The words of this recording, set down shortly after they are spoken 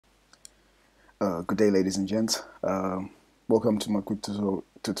Good day, ladies and gents. Welcome to my quick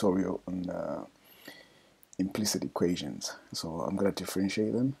tutorial on implicit equations. So I'm going to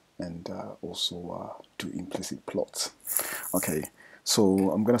differentiate them and also do implicit plots. Okay,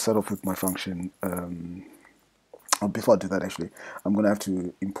 so I'm going to start off with my function. Before I do that, actually, I'm going to have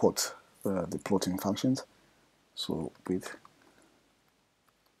to import the plotting functions. So with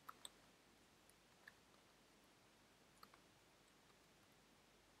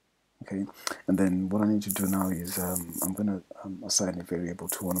okay, and then what I need to do now is I'm going to assign a variable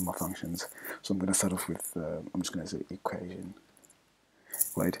to one of my functions. So I'm going to start off with, I'm just going to say equation,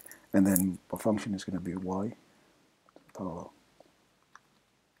 right? And then my function is going to be y power,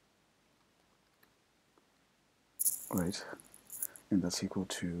 right? And that's equal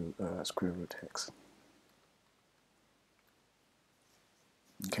to square root x.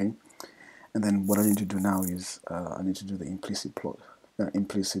 Okay, and then what I need to do now is I need to do the implicit plot,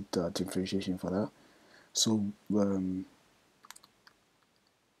 implicit differentiation for that. So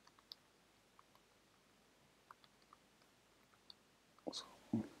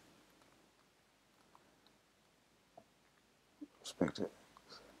respect it.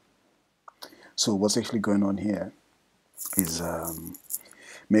 So what's actually going on here is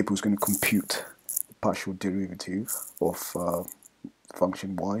Maple is going to compute the partial derivative of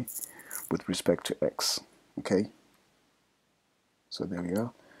function y with respect to x. Okay, so there we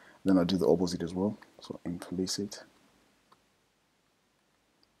are. Then I'll do the opposite as well. So implicit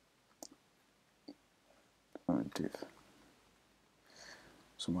diff.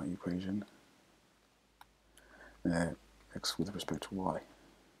 So my equation x with respect to y.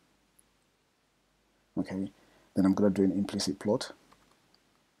 Okay, then I'm going to do an implicit plot.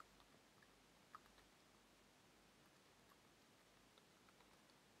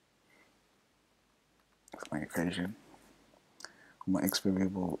 My equation, my x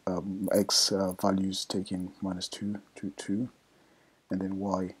variable, x values taking minus 2 to 2, and then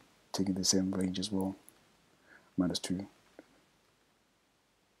y taking the same range as well, minus 2.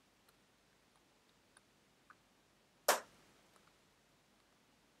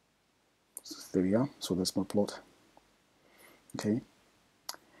 So there we are. So that's my plot. Okay,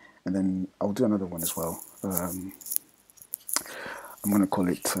 and then I'll do another one as well. I'm going to call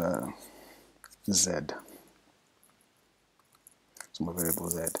it z. So my variable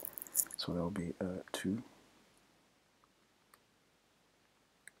z. So that will be 2.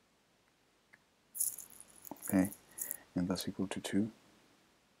 Okay, and that's equal to 2.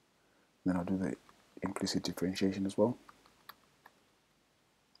 Then I'll do the implicit differentiation as well.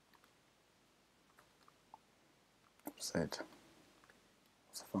 Z,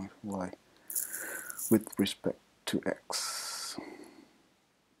 that's a function y with respect to x.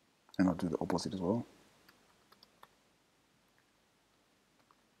 And I'll do the opposite as well.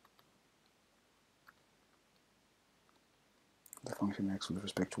 The function x with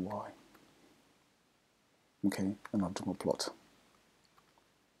respect to y. Okay, and I'll do my plot.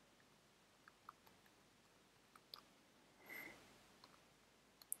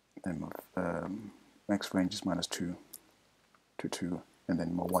 Then my x range is minus 2 to 2, and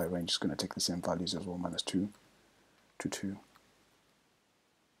then my y range is going to take the same values as well, minus 2 to 2.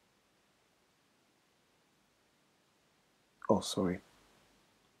 Oh, sorry.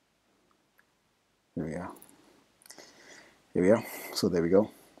 Here we are. Here we are. So there we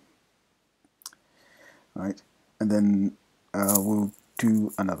go. All right, and then we'll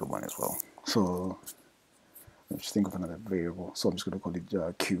do another one as well. So let's think of another variable. So I'm just going to call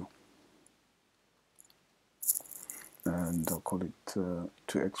it q. And I'll call it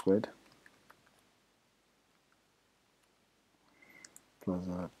 2x squared plus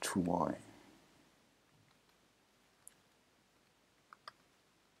 2y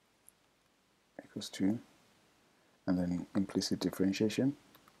equals 2, and then implicit differentiation.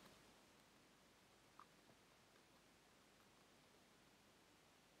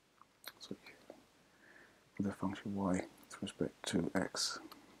 So for the function y with respect to x.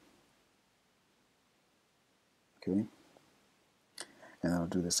 Okay, and I'll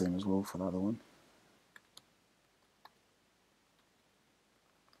do the same as well for the other one.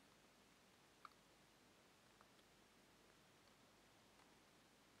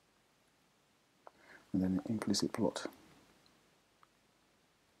 And then an implicit plot.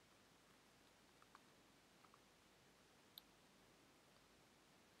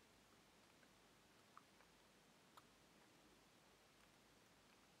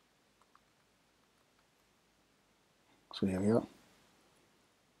 So here we are.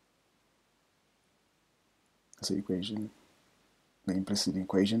 That's the equation, the implicit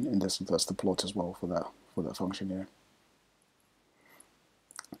equation, and that's the plot as well for that function here.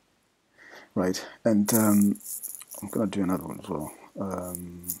 right? And I'm gonna do another one as well.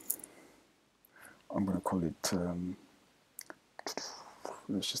 I'm gonna call it.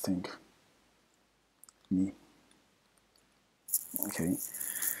 Let's just think. Me. Okay.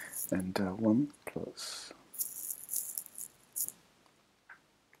 And 1 plus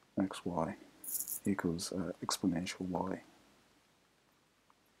xy equals exponential y.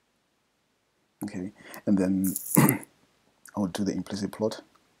 Okay, and then I'll do the implicit plot.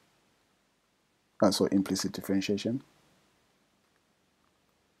 So implicit differentiation.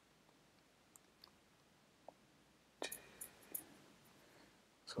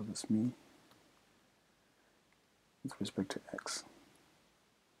 So that's me with respect to x.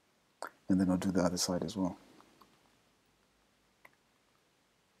 And then I'll do the other side as well.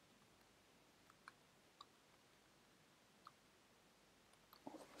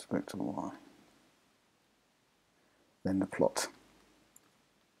 With respect to y. Then the plot.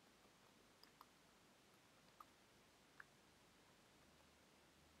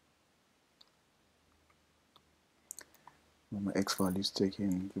 When my x values take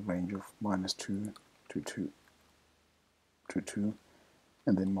in the range of -2 to 2,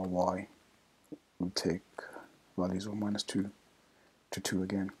 and then my y will take values of -2 to 2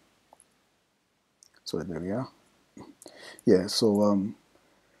 again. So there we are. Yeah, so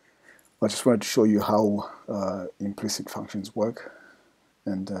I just wanted to show you how implicit functions work.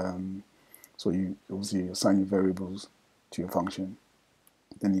 And so you obviously assign your variables to your function,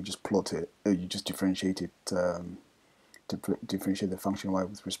 then you just plot it, you just differentiate it, to differentiate the function y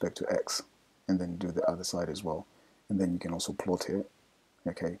with respect to x, and then do the other side as well, and then you can also plot it.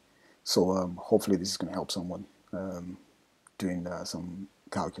 Okay, so hopefully this is going to help someone doing some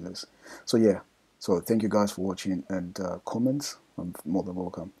calculus. So yeah, so thank you guys for watching, and comments, I'm more than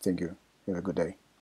welcome. Thank you. Have a good day.